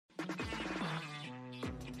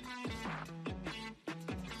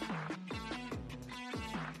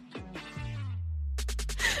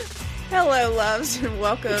Hello, loves, and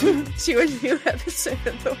welcome to a new episode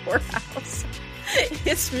of The Whorehouse.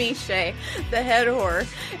 It's me, Shae, the head whore,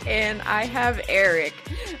 and I have Eric,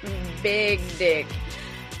 Big Dick,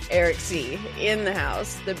 Eric C, in the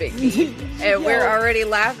house, the Big D. And we're already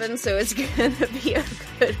laughing, so it's going to be a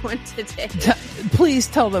good one today. Please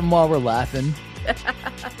tell them while we're laughing.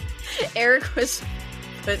 Eric was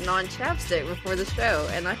putting on chapstick before the show,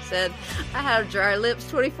 and I said I have dry lips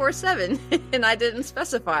 24/7, and I didn't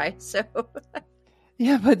specify. So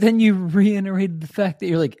yeah, but then you reiterated the fact that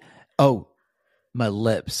you're like, oh, my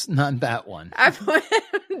lips, not that one.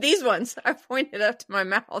 These ones. I pointed up to my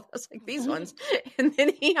mouth. I was like, these ones, and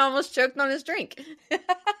then he almost choked on his drink.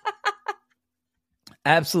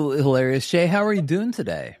 Absolutely hilarious. Shae, how are you doing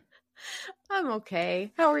today? I'm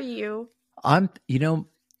okay. How are you?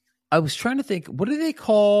 I was trying to think, what do they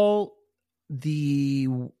call the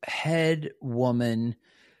head woman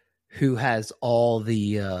who has all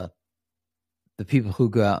the people who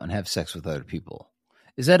go out and have sex with other people?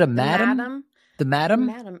 Is that a madam? The madam?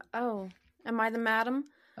 Madam. Oh, am I the madam?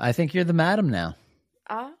 I think you're the madam now.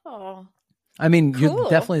 Oh. I mean, cool. You're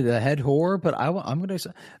definitely the head whore, but I'm going to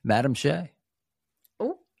say Madam Shae.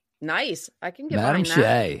 Oh, nice. I can get Madam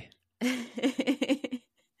behind Shae.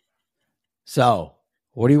 So,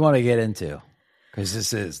 what do you want to get into? Because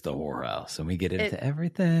this is the whorehouse, and we get into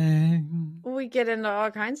everything. We get into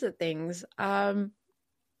all kinds of things.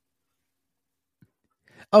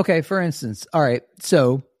 Okay, for instance, all right.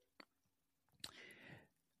 So,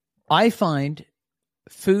 I find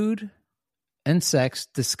food and sex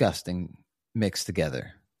disgusting mixed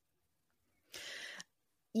together.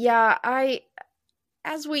 Yeah,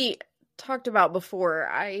 as we talked about before,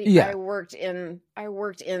 I worked in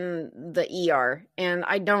the ER, and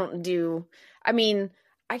I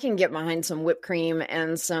can get behind some whipped cream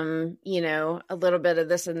and some, a little bit of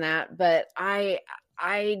this and that, but I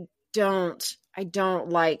don't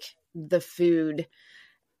like the food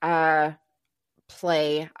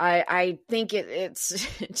play. I think it's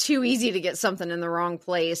too easy to get something in the wrong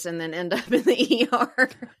place and then end up in the ER.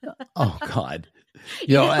 Oh God.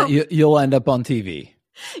 You'll end up on TV.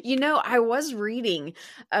 I was reading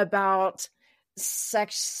about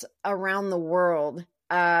sex around the world,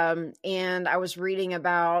 and I was reading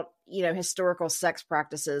about, historical sex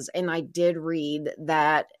practices, and I did read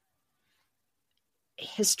that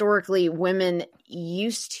historically women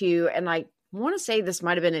used to, and I want to say this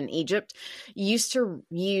might have been in Egypt, used to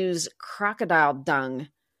use crocodile dung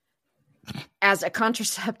as a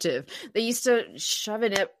contraceptive. They used to shove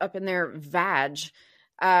it up in their vag,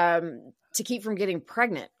 to keep from getting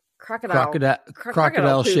pregnant.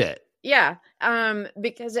 Crocodile shit. Yeah.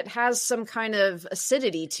 Because it has some kind of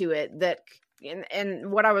acidity to it that, and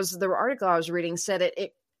the article I was reading said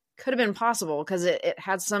it could have been possible because it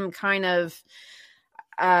had some kind of,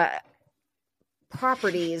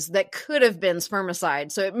 properties that could have been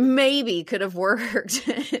spermicide. So it maybe could have worked.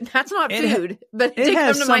 That's not food, but it did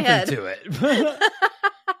come to my head. To it.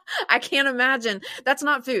 I can't imagine. That's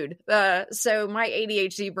not food. So my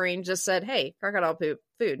ADHD brain just said, hey, crocodile poop,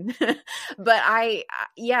 food. But I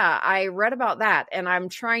read about that, and I'm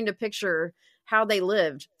trying to picture how they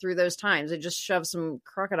lived through those times. They just shoved some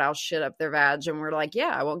crocodile shit up their vag, and we're like,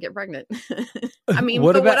 yeah, I won't get pregnant. I mean,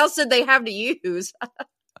 what else did they have to use?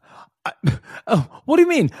 What do you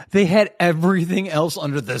mean? They had everything else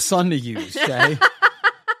under the sun to use, Shae.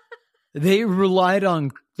 They relied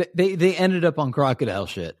on, they ended up on crocodile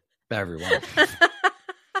shit, everyone.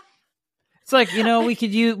 It's like, we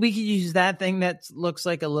could use that thing that looks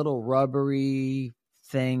like a little rubbery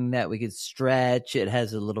thing that we could stretch. It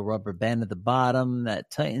has a little rubber band at the bottom that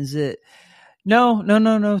tightens it. No,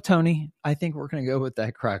 Tony. I think we're going to go with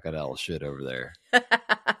that crocodile shit over there.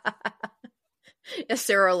 Yes,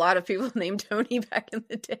 there are a lot of people named Tony back in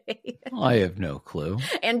the day. I have no clue.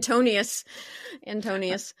 Antonius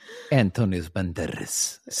Banderas,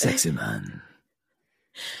 sexy man.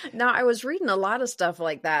 Now, I was reading a lot of stuff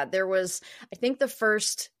like that. There was, I think the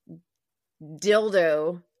first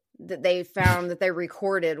dildo that they found that they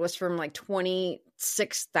recorded was from like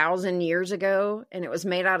 26,000 years ago. And it was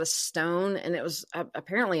made out of stone, and it was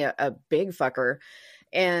apparently a big fucker.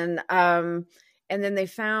 And then they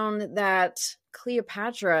found that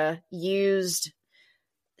Cleopatra used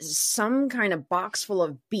some kind of box full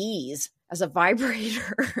of bees as a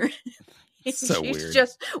vibrator. So She's weird.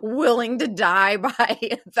 just willing to die by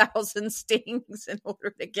 1,000 stings in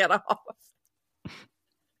order to get off.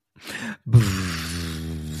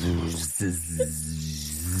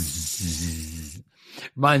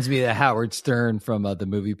 Reminds me of Howard Stern from the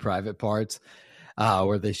movie Private Parts,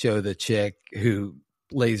 where they show the chick who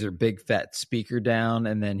lays her big fat speaker down,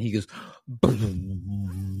 and then he goes,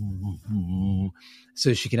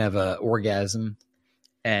 so she can have a orgasm.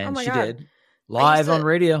 And my she God. did live on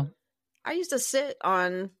radio. I used to sit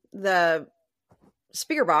on the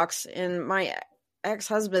speaker box in my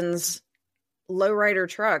ex-husband's lowrider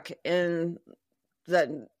truck in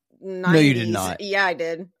the 90s. No, you did not. Yeah, I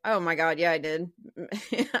did. Oh my God. Yeah, I did.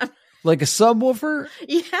 Like a subwoofer?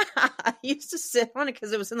 Yeah, I used to sit on it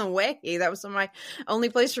because it was in the way. That was my only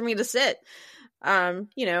place for me to sit.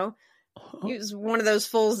 You know, he was one of those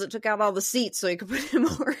fools that took out all the seats so he could put in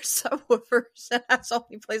more subwoofers. And that's the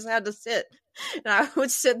only place I had to sit. And I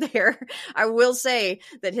would sit there. I will say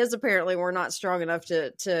that his apparently were not strong enough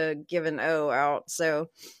to give an O out. So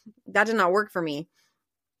that did not work for me.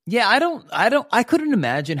 Yeah, I couldn't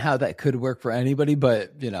imagine how that could work for anybody,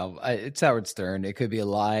 but it's Howard Stern. It could be a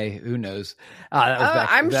lie. Who knows?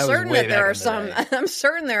 I'm certain that there are some. I'm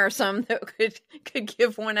certain there are some that could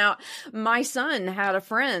give one out. My son had a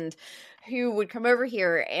friend who would come over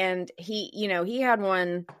here, and he had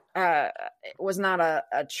one. It was not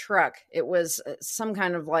a truck. It was some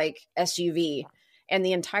kind of like SUV, and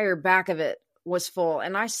the entire back of it was full.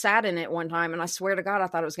 And I sat in it one time, and I swear to God, I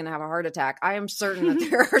thought I was going to have a heart attack. I am certain that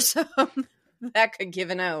there are some that could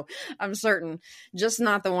give an O. I'm certain, just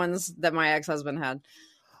not the ones that my ex-husband had.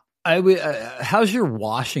 How's your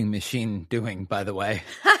washing machine doing, by the way?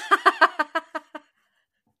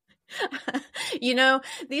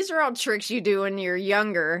 These are all tricks you do when you're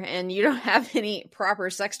younger and you don't have any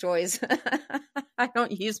proper sex toys. I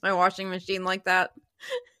don't use my washing machine like that.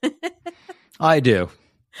 I do.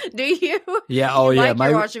 Do you? Yeah. Oh, you yeah. Like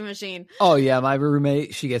my washing machine. Oh, yeah. My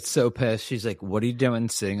roommate, she gets so pissed. She's like, "What are you doing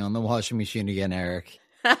sitting on the washing machine again, Eric?"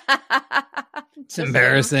 It's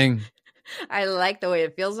embarrassing. I like the way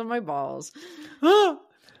it feels on my balls.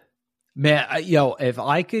 Man, if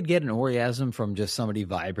I could get an orgasm from just somebody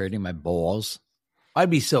vibrating my balls, I'd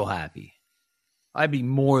be so happy. I'd be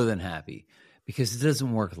more than happy, because it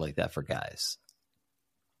doesn't work like that for guys.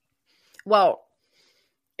 Well,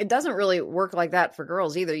 it doesn't really work like that for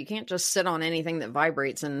girls either. You can't just sit on anything that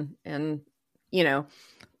vibrates and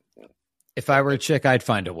If I were a chick, I'd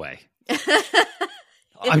find a way.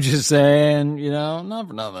 I'm just saying, not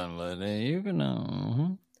for nothing, but you can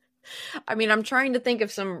know. I mean, I'm trying to think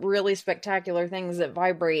of some really spectacular things that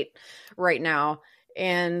vibrate right now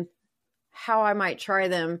and how I might try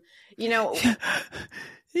them.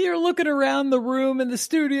 You're looking around the room in the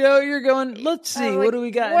studio. You're going, let's see, what do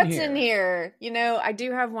we got what's in here? I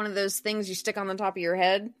do have one of those things you stick on the top of your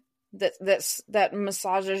head that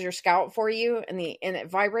massages your scalp for you, and it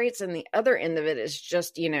vibrates, and the other end of it is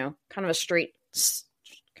just, kind of a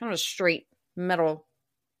straight metal.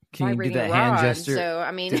 Can you do that hand gesture? So,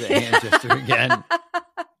 I mean, do the hand gesture again.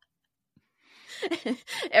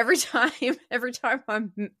 Every time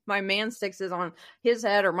my man sticks it on his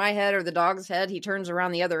head or my head or the dog's head, he turns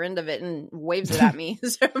around the other end of it and waves it at me.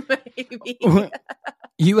 So maybe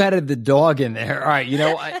you added the dog in there. All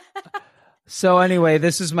right, so anyway,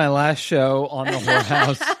 this is my last show on the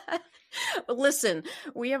whorehouse. Listen,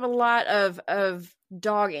 we have a lot of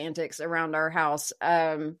dog antics around our house.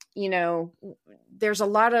 There's a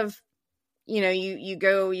lot of, you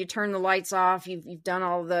go, you turn the lights off, you've done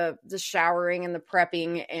all the showering and the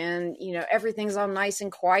prepping, and, everything's all nice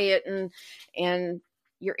and quiet, and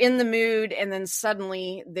you're in the mood. And then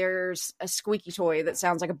suddenly there's a squeaky toy that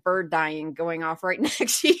sounds like a bird dying going off right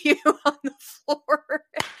next to you on the floor.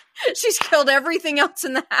 She's killed everything else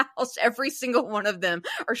in the house. Every single one of them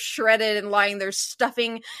are shredded and lying there,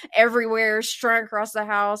 stuffing everywhere, strung across the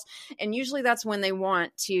house. And usually that's when they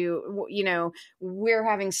want to, we're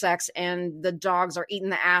having sex and the dogs are eating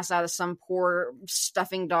the ass out of some poor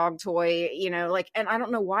stuffing dog toy, and I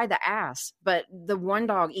don't know why the ass, but the one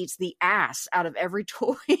dog eats the ass out of every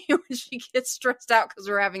toy when she gets stressed out because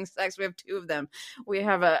we're having sex. We have two of them. We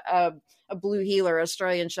have a blue heeler,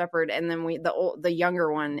 Australian Shepherd, and then the younger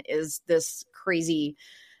one is this crazy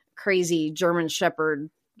German Shepherd,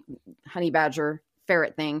 honey badger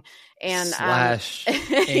ferret thing, and /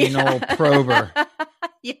 anal prober.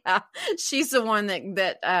 Yeah, she's the one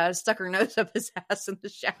that stuck her nose up his ass in the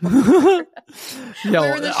shower. We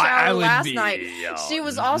were in the shower last night. She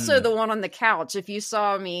was also the one on the couch. If you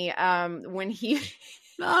saw me,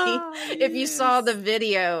 if you saw the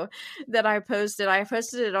video that I posted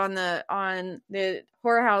it on the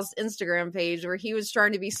Whorehouse Instagram page, where he was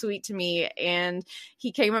trying to be sweet to me, and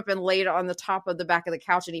he came up and laid on the top of the back of the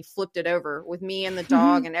couch, and he flipped it over with me and the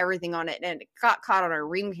dog and everything on it, and it got caught on our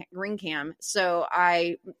ring cam. So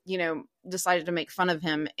I, decided to make fun of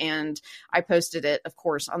him, and I posted it, of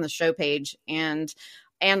course, on the show page, and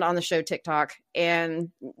and on the show TikTok,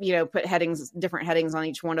 and put different headings on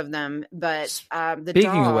each one of them. But the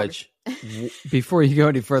speaking dog, of which, before you go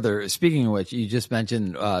any further, speaking of which, you just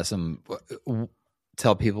mentioned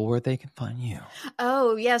tell people where they can find you.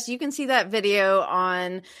 Oh yes, you can see that video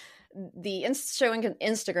on the show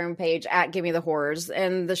Instagram page at Gimme the Horrors,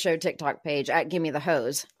 and the show TikTok page at Gimme the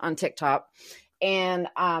Hose on TikTok. And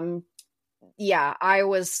I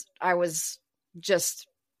was just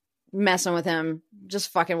messing with him,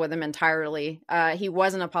 just fucking with him entirely. He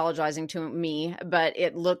wasn't apologizing to me, but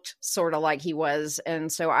it looked sort of like he was. And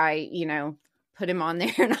so I, put him on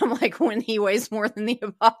there, and I'm like, when he weighs more than the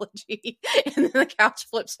apology, and then the couch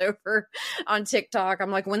flips over on TikTok. I'm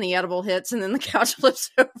like, when the edible hits, and then the couch flips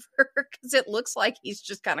over, because it looks like he's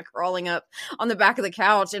just kind of crawling up on the back of the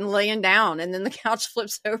couch and laying down, and then the couch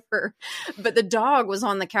flips over. But the dog was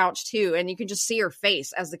on the couch too, and you can just see her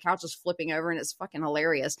face as the couch is flipping over, and it's fucking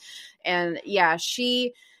hilarious. And yeah,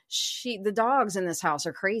 the dogs in this house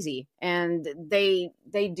are crazy, and they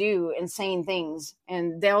do insane things,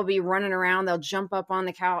 and they'll be running around. They'll jump up on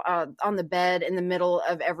the couch, on the bed in the middle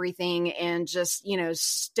of everything, and just,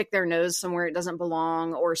 stick their nose somewhere it doesn't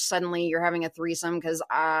belong. Or suddenly you're having a threesome because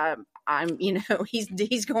I'm,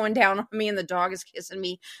 he's going down on me, and the dog is kissing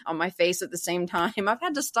me on my face at the same time. I've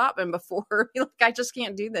had to stop him before. Like, I just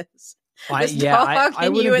can't do this. I wouldn't be able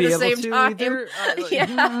to either.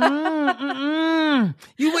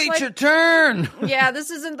 You wait your turn. Yeah,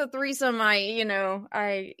 this isn't the threesome. I've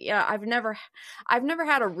never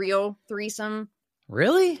had a real threesome.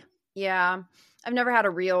 Really? Yeah, I've never had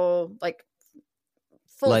a real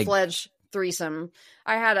full-fledged threesome.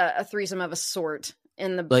 I had a threesome of a sort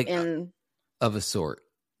of a sort.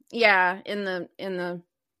 Yeah, in the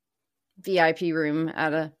VIP room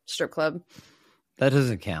at a strip club. That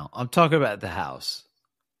doesn't count. I'm talking about the house.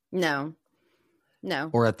 No.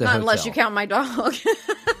 Or at the Not hotel. unless you count my dog.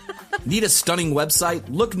 Need a stunning website?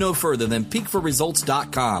 Look no further than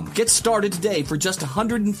peakforresults.com. Get started today for just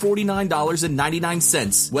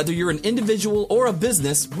 $149.99. Whether you're an individual or a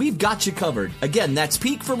business, we've got you covered. Again, that's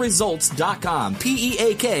peakforresults.com.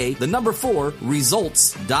 PEAK, the number 4,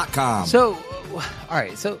 results.com. So, all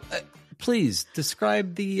right. So, please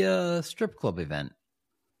describe the strip club event.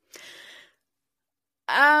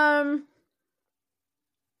 I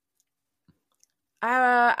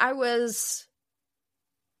was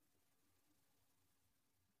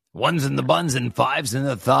ones in the buns and fives in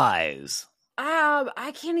the thighs.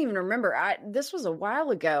 I can't even remember. This was a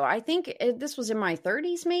while ago. I think this was in my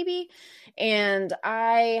 30s maybe. And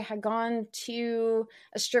I had gone to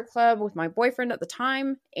a strip club with my boyfriend at the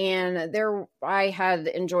time, and I had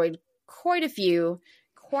enjoyed quite a few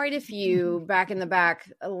back in the back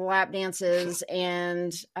lap dances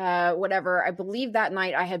and whatever. I believe that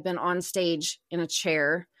night I had been on stage in a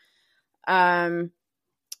chair. And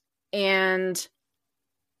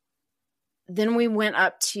then we went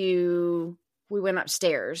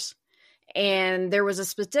upstairs, and there was a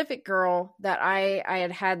specific girl that I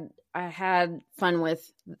had fun with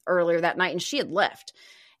earlier that night, and she had left.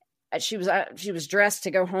 She was dressed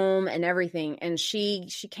to go home and everything. And she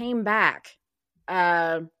came back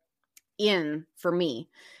in for me,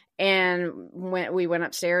 and we went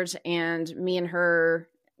upstairs, and me and her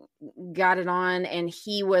got it on, and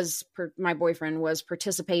my boyfriend was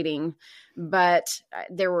participating, but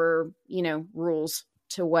there were rules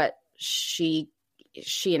to what she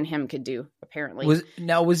and him could do, apparently.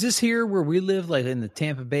 Was this here where we live, like in the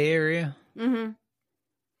Tampa Bay area? Mm-hmm.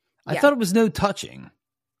 I thought it was no touching.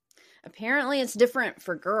 Apparently it's different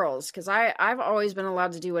for girls, because I've always been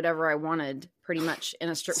allowed to do whatever I wanted pretty much in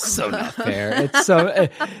a strip club. So not fair. It's so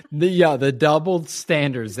the double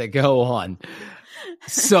standards that go on.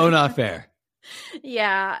 So not fair.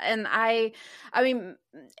 Yeah. And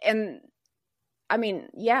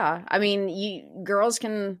you girls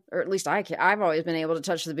can, or at least I've always been able to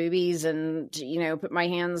touch the boobies and, put my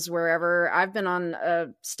hands wherever. I've been on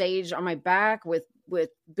a stage on my back with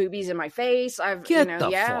boobies in my face. Fuck out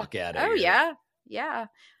of here. Oh yeah. Yeah.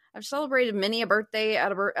 I've celebrated many a birthday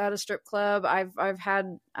at a strip club. I've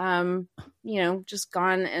had, just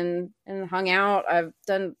gone and hung out. I've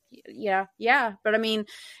done, yeah. But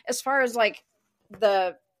as far as like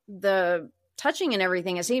the touching and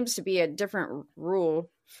everything, it seems to be a different rule.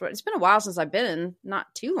 It's been a while since I've been,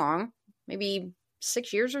 not too long, maybe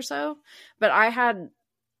 6 years or so. But I had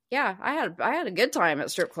a good time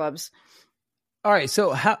at strip clubs. All right.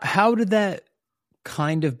 So how did that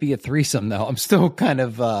kind of be a threesome though? I'm still kind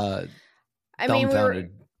of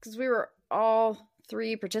dumbfounded. Because we were all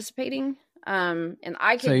three participating, and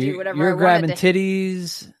I could do whatever you're I grabbing wanted to,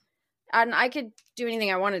 titties, and I could do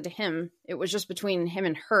anything I wanted to him. It was just between him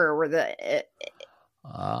and her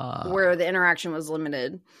where the interaction was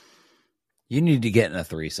limited. You need to get in a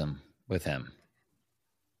threesome with him.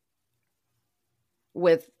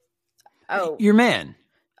 With, your man.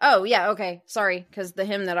 Oh, yeah, okay. Sorry, because the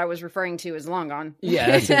him that I was referring to is long gone.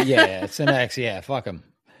 Yeah, that's it. Yeah, it's an ex. Yeah, fuck him.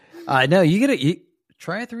 No, you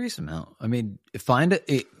try a threesome out. I mean, find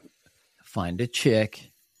a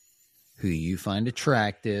chick who you find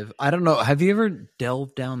attractive. I don't know. Have you ever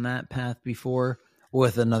delved down that path before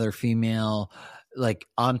with another female? Like,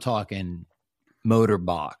 I'm talking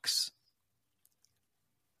motorbox.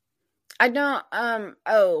 I don't,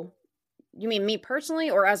 you mean me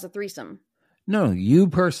personally or as a threesome? No, you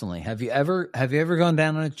personally. Have you ever gone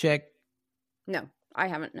down on a chick? No, I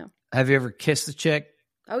haven't, no. Have you ever kissed a chick?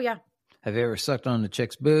 Oh, yeah. Have you ever sucked on a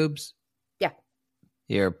chick's boobs? Yeah.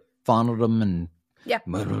 You ever fondled them and... Yeah.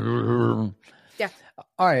 Yeah.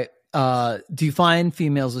 All right. Do you find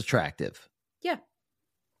females attractive? Yeah.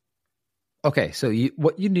 Okay, so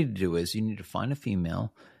what you need to do is you need to find a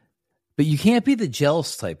female, but you can't be the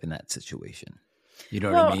jealous type in that situation. You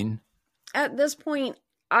know what I mean? At this point,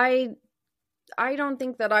 I don't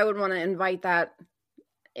think that I would want to invite that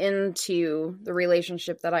into the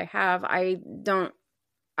relationship that I have. I don't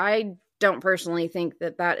personally think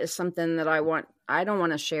that is something that I want. I don't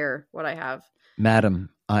want to share what I have. Madam,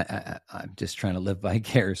 I'm just trying to live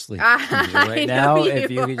vicariously right now. If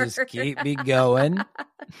you could just keep me going.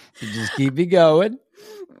 Just keep me going.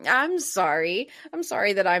 I'm sorry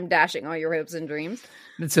that I'm dashing all your hopes and dreams.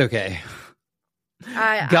 It's okay.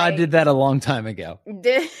 God did that a long time ago.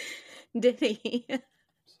 Did he?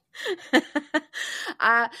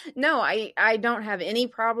 No, I don't have any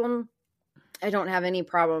problem. I don't have any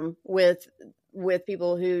problem with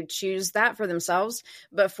people who choose that for themselves.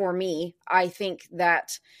 But for me, I think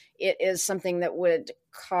that it is something that would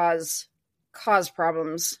cause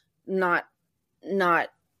problems. Not.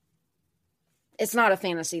 It's not a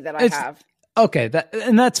fantasy that I have. Okay,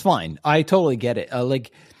 that's fine. I totally get it.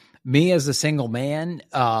 Like me as a single man,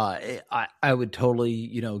 I would totally,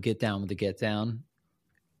 get down with the get down.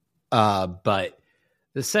 But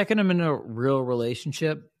the second I'm in a real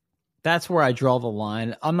relationship, that's where I draw the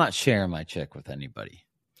line. I'm not sharing my chick with anybody.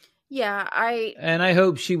 Yeah, and I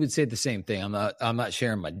hope she would say the same thing. I'm not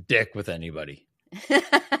sharing my dick with anybody.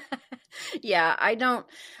 Yeah, I don't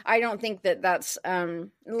think that's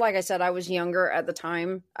like I said, I was younger at the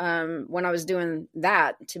time when I was doing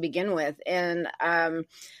that to begin with, and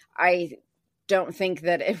I don't think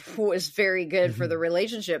that it was very good for the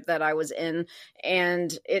relationship that I was in,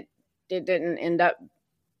 and it didn't end up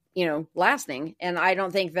lasting. And I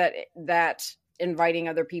don't think that inviting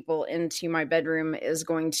other people into my bedroom is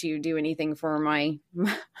going to do anything for my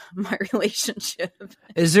relationship.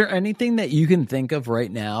 Is there anything that you can think of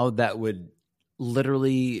right now that would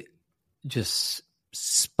literally just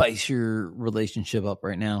spice your relationship up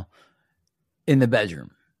right now in the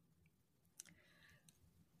bedroom?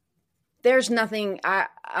 There's nothing.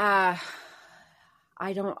 I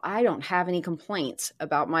don't have any complaints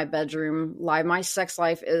about my bedroom life. My sex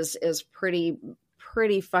life is pretty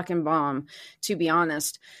fucking bomb, to be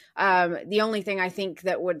honest. The only thing I think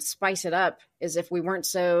that would spice it up is if we weren't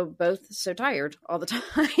both so tired all the time,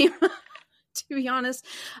 to be honest.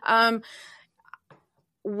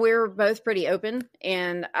 We're both pretty open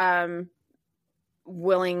and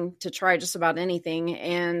willing to try just about anything.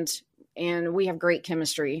 And we have great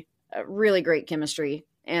chemistry, really great chemistry.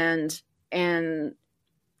 And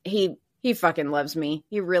he fucking loves me.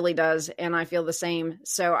 He really does. And I feel the same.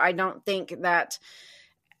 So I don't think that,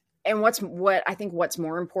 and what's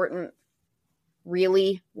more important,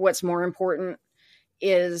 really what's more important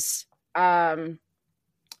is,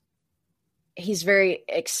 he's very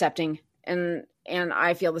accepting, and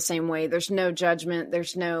I feel the same way. There's no judgment.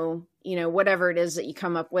 There's no, whatever it is that you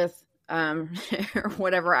come up with, or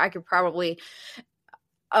whatever. I could probably,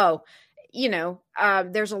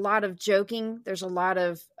 there's a lot of joking. There's a lot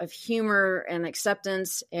of humor and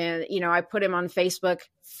acceptance. And, I put him on Facebook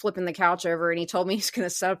flipping the couch over, and he told me he's going to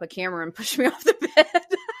set up a camera and push me off the bed.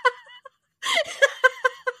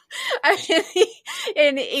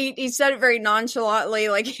 And he said it very nonchalantly,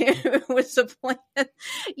 like it was a plan.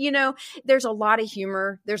 There's a lot of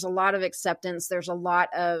humor. There's a lot of acceptance. There's a lot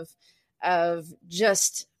of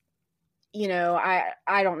just, I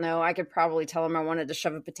don't know. I could probably tell him I wanted to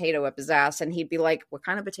shove a potato up his ass, and he'd be like, "What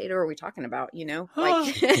kind of potato are we talking about?" Like,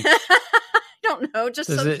 I don't know. Just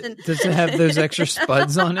does something. Does it have those extra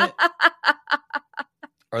spuds on it?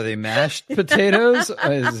 Are they mashed potatoes?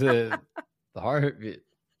 Or is it the heart?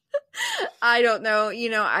 I don't know.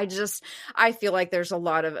 I feel like there's a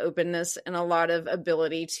lot of openness and a lot of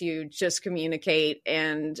ability to just communicate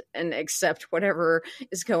and accept whatever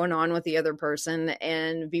is going on with the other person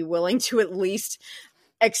and be willing to at least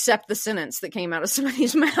accept the sentence that came out of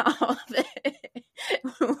somebody's mouth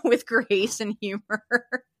with grace and humor.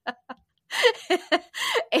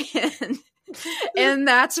 and and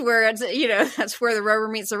that's where that's where the rubber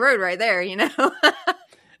meets the road right there.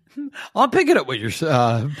 I'm picking up what you're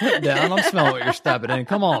putting down. I'm smelling what you're stepping in.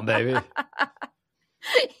 Come on, baby.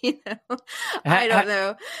 I don't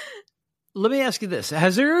know. Let me ask you this.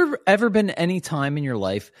 Has there ever been any time in your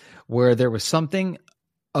life where there was something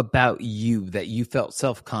about you that you felt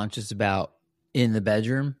self-conscious about in the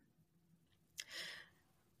bedroom?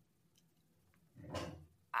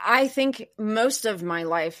 I think most of my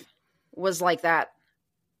life was like that.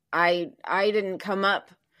 I didn't come up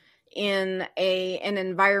in an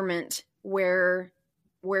environment where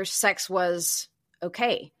sex was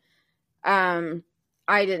okay.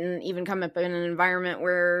 I didn't even come up in an environment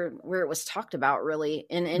where it was talked about really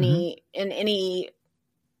in any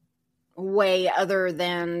way other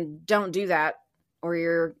than don't do that or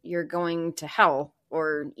you're going to hell,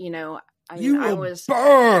 or you will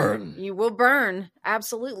burn. You will burn.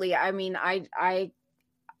 Absolutely. I mean, I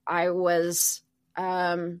was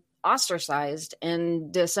ostracized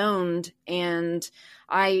and disowned, and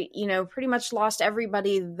I pretty much lost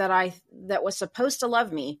everybody that was supposed to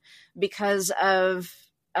love me because of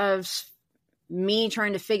me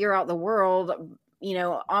trying to figure out the world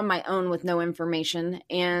on my own with no information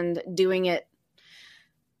and doing it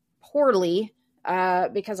poorly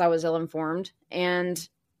because I was ill-informed and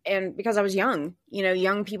because I was young.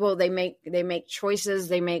 Young people, they make choices,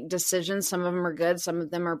 they make decisions. Some of them are good, some of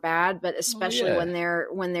them are bad, but especially when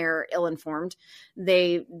they're ill-informed,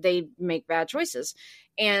 they make bad choices.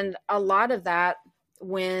 And a lot of that,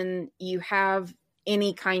 when you have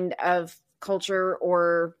any kind of culture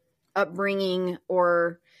or upbringing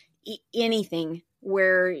or anything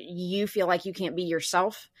where you feel like you can't be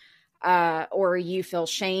yourself, or you feel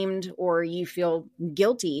shamed or you feel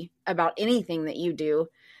guilty about anything that you do,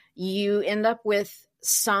 you end up with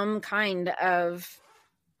some kind of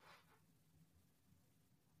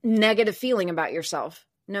negative feeling about yourself,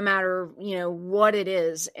 no matter, what it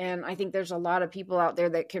is. And I think there's a lot of people out there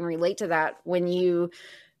that can relate to that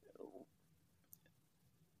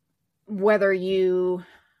whether you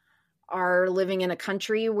are living in a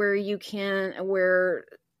country where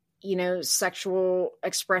sexual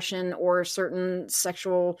expression or certain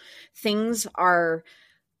sexual things are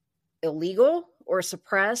illegal or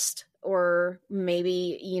suppressed, or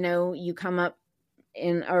maybe, you come up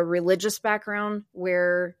in a religious background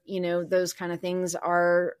where, those kind of things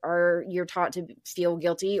are you're taught to feel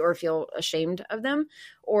guilty or feel ashamed of them,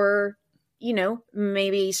 or,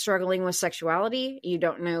 maybe struggling with sexuality. You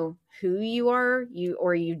don't know who you are,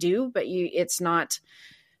 you do, but it's not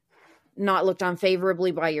looked on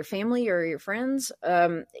favorably by your family or your friends.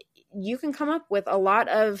 You can come up with a lot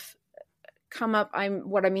of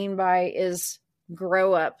what I mean by is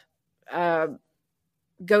grow up,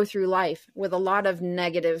 go through life with a lot of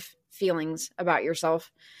negative feelings about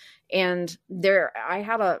yourself. And I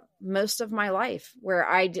had most of my life where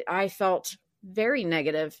I felt very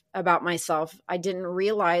negative about myself. I didn't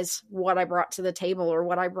realize what I brought to the table or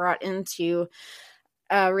what I brought into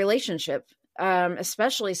a relationship,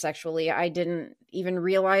 especially sexually. I didn't even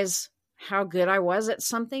realize how good I was at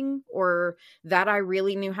something, or that I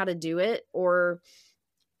really knew how to do it, or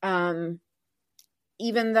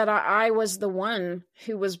even that I was the one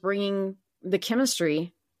who was bringing the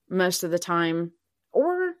chemistry most of the time,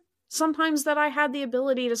 or sometimes that I had the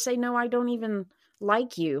ability to say, no, I don't even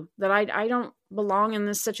like you, that I don't belong in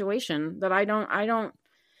this situation, that I don't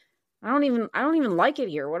even like it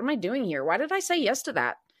here. What am I doing here? Why did I say yes to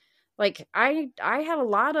that? Like I had a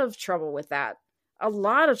lot of trouble with that,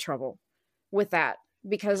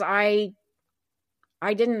 because I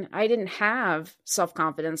didn't have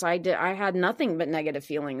self-confidence. I had nothing but negative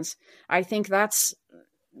feelings. I think that's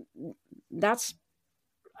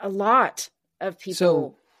a lot of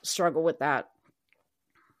people struggle with that.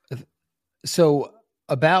 So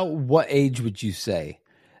about what age would you say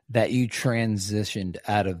that you transitioned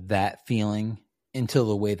out of that feeling into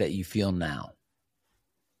the way that you feel now?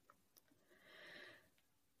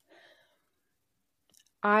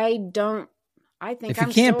 I think if you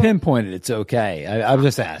can't pinpoint it, it's okay. I'm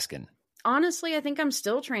just asking. Honestly, I think I'm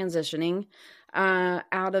still transitioning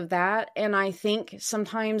out of that. And I think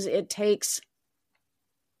sometimes it takes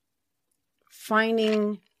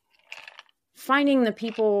finding the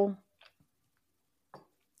people,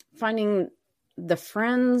 finding the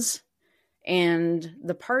friends And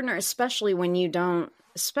the partner, especially when you've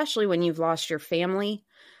lost your family,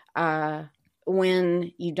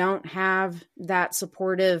 when you don't have that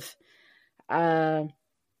supportive, I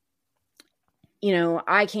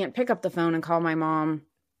can't pick up the phone and call my mom.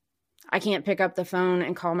 I can't pick up the phone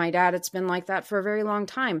and call my dad. It's been like that for a very long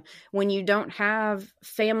time. When you don't have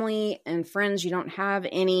family and friends, you don't have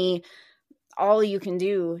any, all you can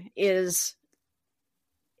do is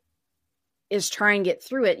try and get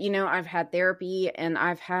through it. I've had therapy and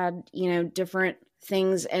I've had, different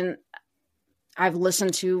things, and I've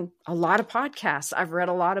listened to a lot of podcasts. I've read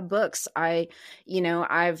a lot of books. I've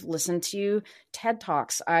listened to TED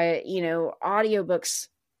Talks. Audiobooks.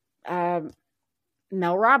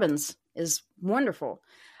 Mel Robbins is wonderful.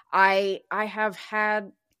 I have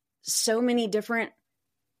had so many different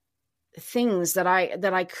things that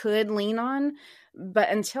I could lean on, but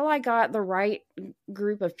until I got the right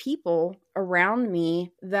group of people around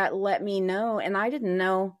me that let me know, and I didn't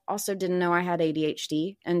know I had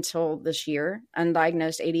ADHD until this year.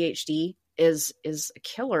 Undiagnosed ADHD is a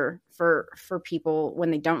killer for people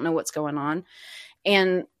when they don't know what's going on.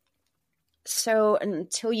 And so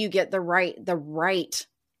until you get the right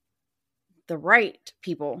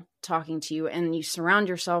people talking to you, and you surround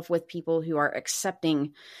yourself with people who are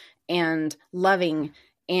accepting and loving,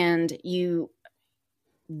 and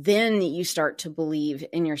then you start to believe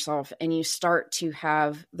in yourself, and you start to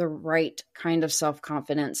have the right kind of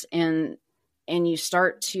self-confidence, and you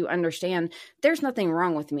start to understand there's nothing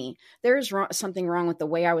wrong with me. There's something wrong with the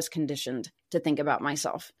way I was conditioned to think about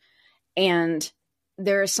myself. And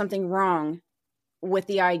there is something wrong with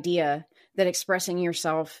the idea that expressing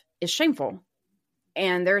yourself is shameful.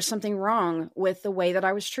 And there's something wrong with the way that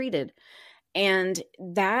I was treated. And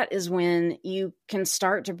that is when you can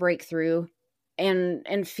start to break through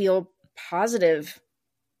and feel positive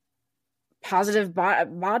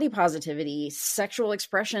body positivity. Sexual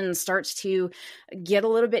expression starts to get a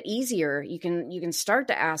little bit easier. You can start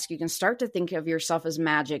to ask, you can start to think of yourself as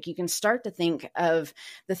magic. You can start to think of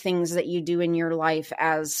the things that you do in your life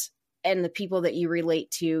and the people that you relate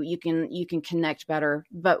to, you can connect better.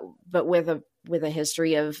 But with a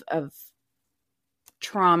history of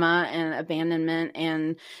trauma and abandonment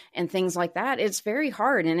and things like that, it's very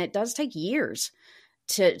hard, and it does take years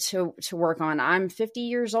to work on. I'm 50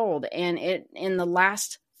 years old, and in the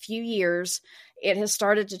last few years it has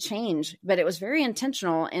started to change, but it was very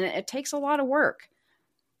intentional, and it takes a lot of work.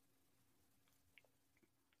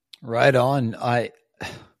 Right on.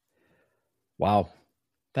 Wow.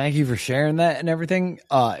 Thank you for sharing that and everything.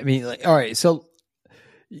 All right. So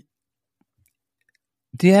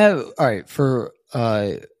do you have, all right, for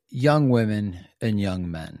young women and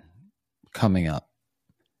young men coming up,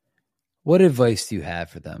 what advice do you have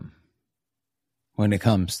for them when it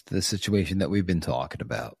comes to the situation that we've been talking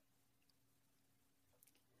about?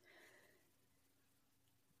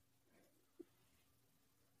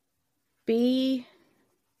 Just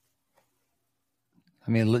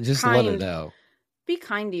let it out. Be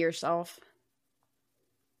kind to yourself.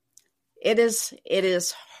 It is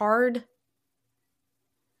hard.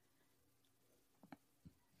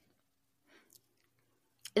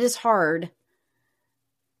 It is hard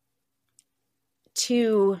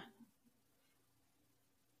it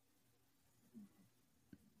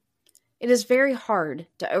is very hard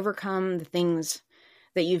to overcome the things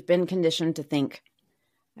that you've been conditioned to think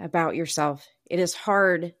about yourself. It is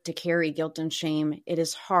hard to carry guilt and shame. It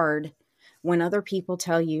is hard when other people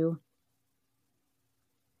tell you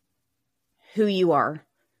who you are,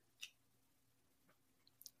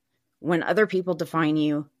 when other people define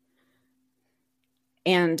you,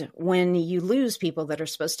 and when you lose people that are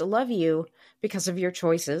supposed to love you because of your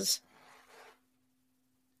choices.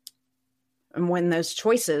 And when those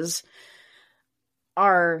choices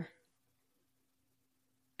are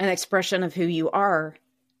an expression of who you are.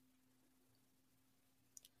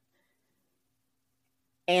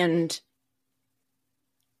 And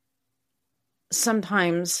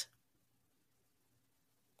sometimes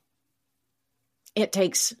it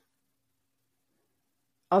takes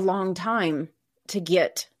a long time to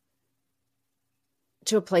get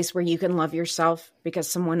to a place where you can love yourself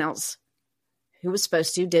because someone else who was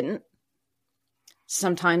supposed to didn't.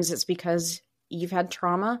 Sometimes it's because you've had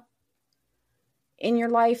trauma in your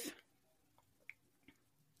life.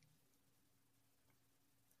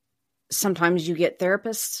 Sometimes you get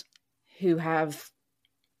therapists who have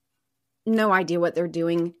no idea what they're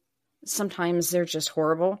doing. Sometimes they're just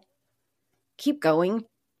horrible. Keep going.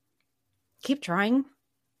 Keep trying.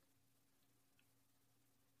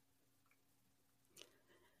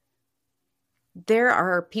 There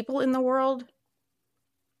are people in the world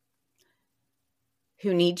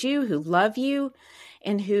who need you, who love you,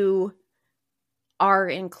 and who are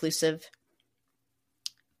inclusive,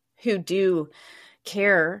 who do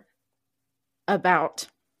care about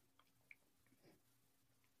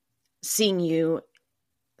seeing you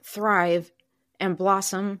thrive and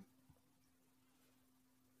blossom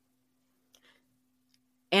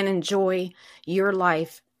and enjoy your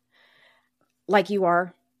life like you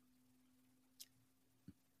are.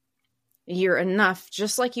 You're enough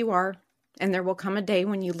just like you are. And there will come a day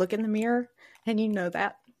when you look in the mirror and you know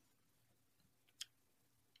that.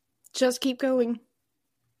 Just keep going.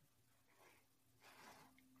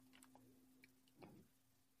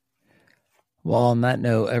 Well, on that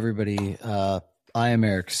note, everybody, I am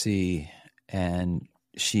Eric C., and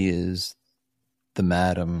she is the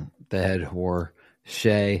madam, the head whore,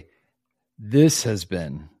 Shae. This has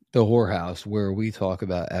been the Whorehouse, where we talk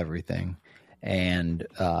about everything, and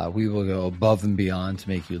we will go above and beyond to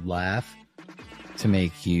make you laugh, to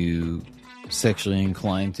make you sexually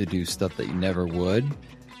inclined to do stuff that you never would,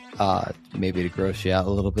 maybe to gross you out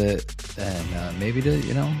a little bit, and maybe to,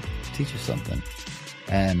 teach you something.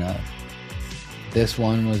 And this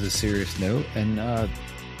one was a serious note, and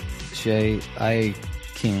Shae, I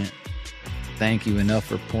can't thank you enough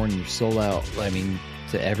for pouring your soul out,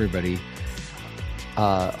 to everybody.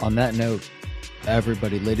 On that note,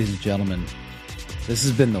 everybody, ladies and gentlemen, this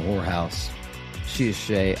has been the Whorehouse. She is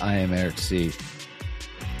Shae, I am Eric C.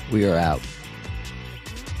 We are out.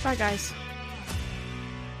 Bye, guys.